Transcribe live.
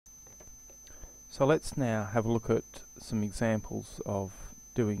So let's now have a look at some examples of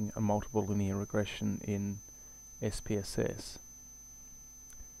doing a multiple linear regression in SPSS.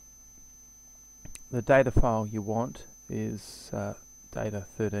 The data file you want is data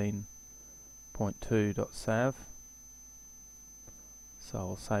 13.2.sav, so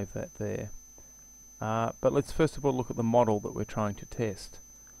I'll save that there. But let's first of all look at the model that we're trying to test.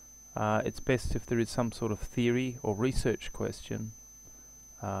 It's best if there is some sort of theory or research question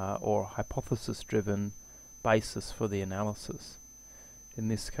or hypothesis-driven basis for the analysis. In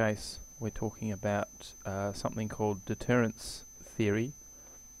this case, we're talking about something called deterrence theory,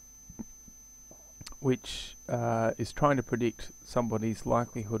 which is trying to predict somebody's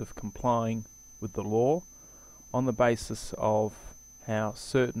likelihood of complying with the law on the basis of how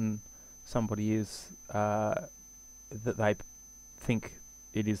certain somebody is that they think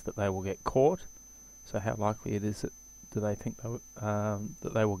it is that they will get caught. So how likely it is that do they think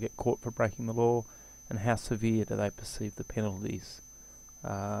that they will get caught for breaking the law, and how severe do they perceive the penalties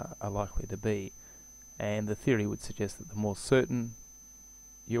are likely to be. And the theory would suggest that the more certain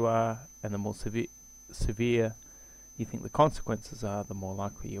you are and the more severe you think the consequences are, the more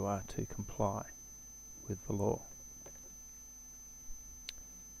likely you are to comply with the law.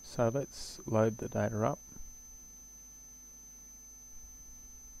 So let's load the data up.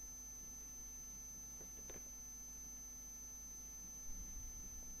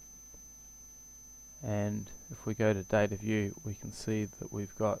 And if we go to data view, we can see that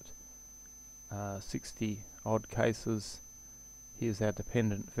we've got 60 odd cases. Here's our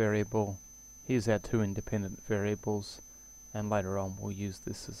dependent variable, here's our two independent variables, and later on we'll use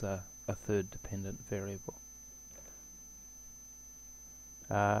this as a third dependent variable.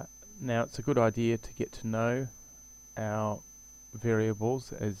 Now it's a good idea to get to know our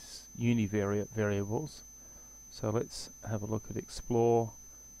variables as univariate variables. So let's have a look at explore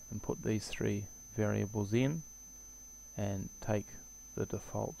and put these three variables in and take the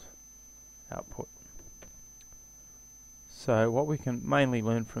default output. So what we can mainly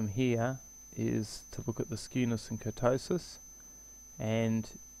learn from here is to look at the skewness and kurtosis,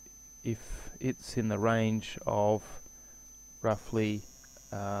 and if it's in the range of roughly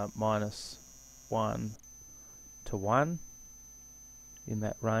 -1 to 1, in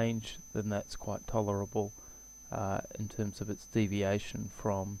that range, then that's quite tolerable in terms of its deviation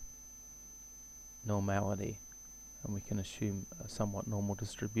from normality, and we can assume a somewhat normal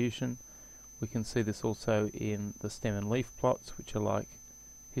distribution. We can see this also in the stem and leaf plots, which are like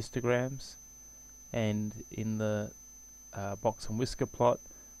histograms, and in the box and whisker plot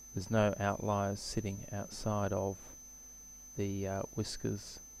there's no outliers sitting outside of the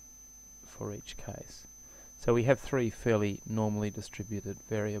whiskers for each case. So we have three fairly normally distributed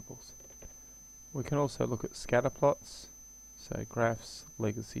variables. We can also look at scatter plots, so graphs,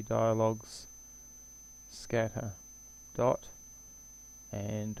 legacy dialogues, scatter dot,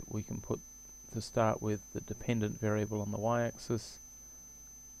 and we can put to start with the dependent variable on the y-axis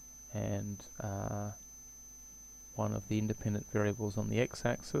and one of the independent variables on the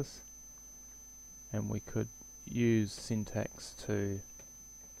x-axis, and we could use syntax to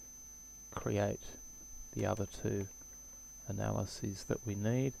create the other two analyses that we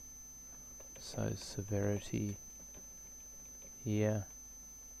need. So severity here,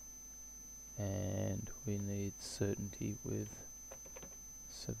 and we need certainty with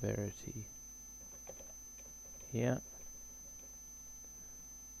severity here,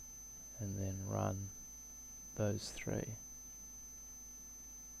 and then run those three.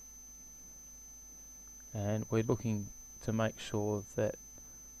 And we're looking to make sure that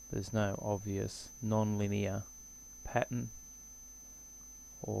there's no obvious non-linear pattern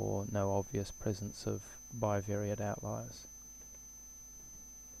or no obvious presence of bivariate outliers.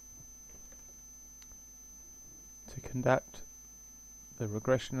 To conduct the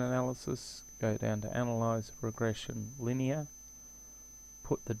regression analysis, go down to Analyze Regression Linear,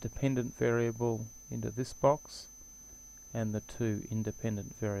 put the dependent variable into this box and the two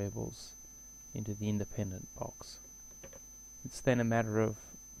independent variables into the independent box. It's then a matter of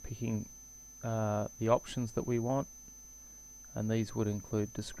picking the options that we want, and these would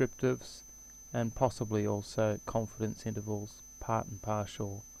include descriptives and possibly also confidence intervals, part and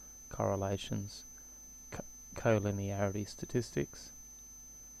partial correlations, collinearity statistics.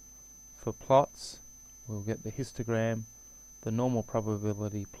 For plots, we'll get the histogram, the normal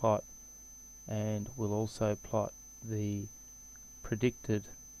probability plot, and we'll also plot the predicted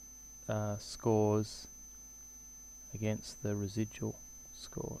scores against the residual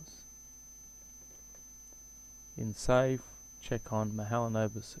scores. In save, check on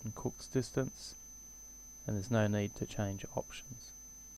Mahalanobis and Cook's distance, and there's no need to change options.